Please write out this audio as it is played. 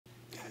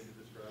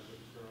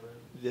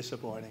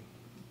disappointing.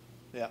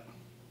 Yeah.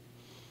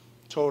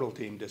 Total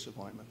team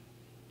disappointment.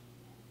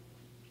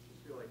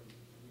 I feel like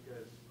you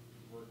guys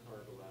worked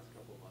hard the last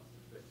couple of months to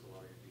fix a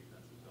lot of your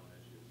defensive zone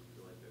issues. I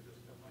feel like they've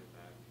just come right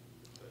back,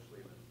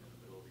 especially in the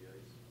middle of the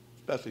ice.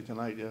 Especially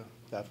tonight, yeah,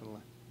 definitely.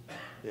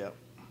 Yeah.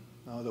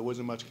 No, there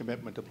wasn't much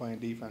commitment to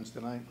playing defense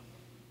tonight.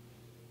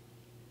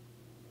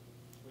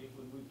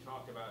 We've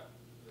talked about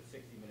the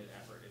 60-minute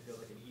effort. It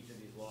feels like in each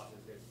of these losses,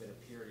 there's been a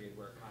period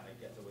where it kind of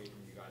gets away from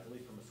you guys, at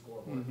least from a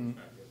scoreboard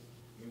perspective.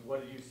 I mean,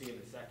 what did you see in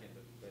the second?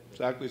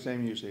 Exactly the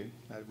same you see.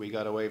 We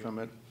got away from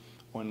it.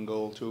 1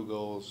 goal, 2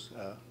 goals.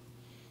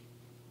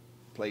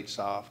 Played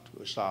soft. We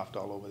were soft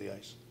all over the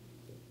ice.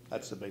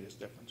 That's the biggest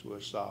difference. We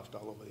were soft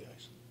all over the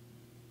ice.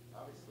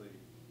 Obviously,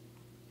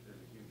 there's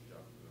a huge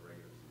jump from the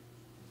regular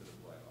season to the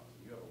playoffs.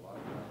 You have a lot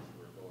of guys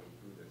who are going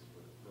through this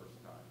for the first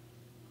time.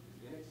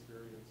 Is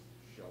inexperience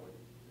showing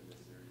in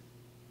this series?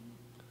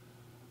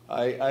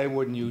 I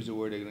wouldn't use the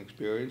word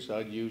inexperience.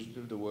 I'd use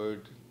the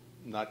word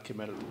not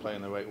committed to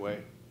playing the right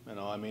way. You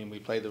know, I mean, we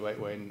played the right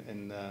way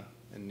in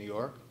New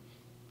York.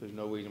 There's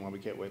no reason why we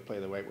can't play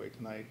the right way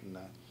tonight. And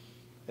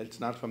it's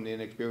not from the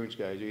inexperienced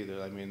guys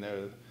either. I mean,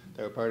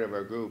 they're a part of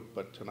our group,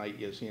 but tonight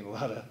you're seeing a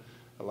lot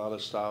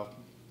of soft,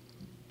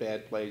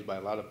 bad plays by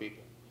a lot of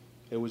people.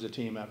 It was a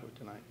team effort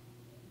tonight.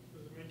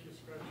 Does it make you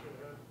scratch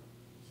your head?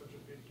 Such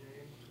a big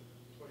game.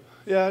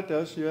 Yeah, it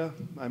does. Yeah,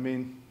 I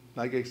mean,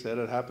 like I said,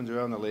 it happens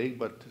around the league,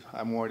 but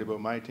I'm worried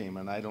about my team,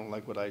 and I don't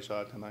like what I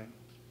saw tonight.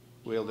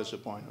 Real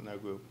disappointed in our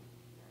group.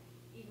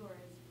 Igor has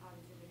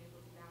obviously been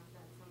able to bounce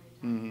back so many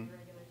times in the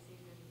regular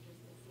season,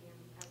 just to see him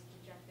as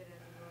dejected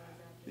as he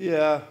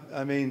was after. Yeah,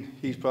 I mean,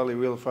 he's probably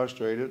real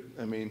frustrated.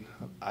 I mean,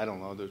 I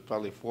don't know. There's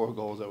probably 4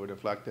 goals that were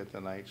deflected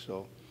tonight.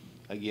 So,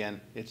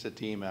 again, it's a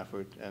team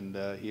effort, and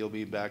he'll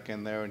be back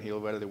in there, and he'll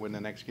be ready to win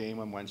the next game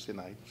on Wednesday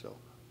night. So,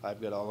 I've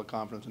got all the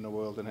confidence in the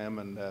world in him,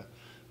 and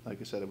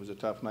like I said, it was a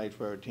tough night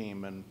for our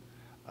team, and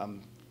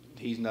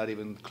he's not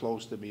even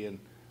close to being.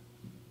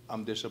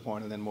 I'm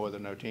disappointed in more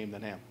than our team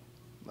than him.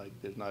 Like,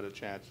 there's not a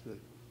chance that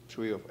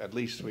at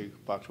least 3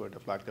 pucks were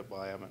deflected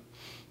by him,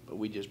 but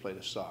we just played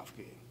a soft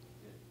game.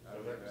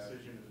 So that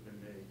decision has been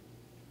made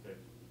that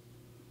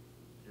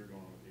you're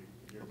going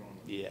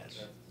with Yes. That's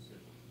the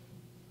decision.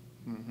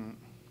 Mm-hmm.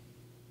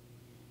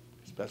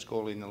 It's best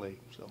goalie in the league,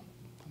 so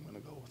I'm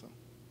going to go with him.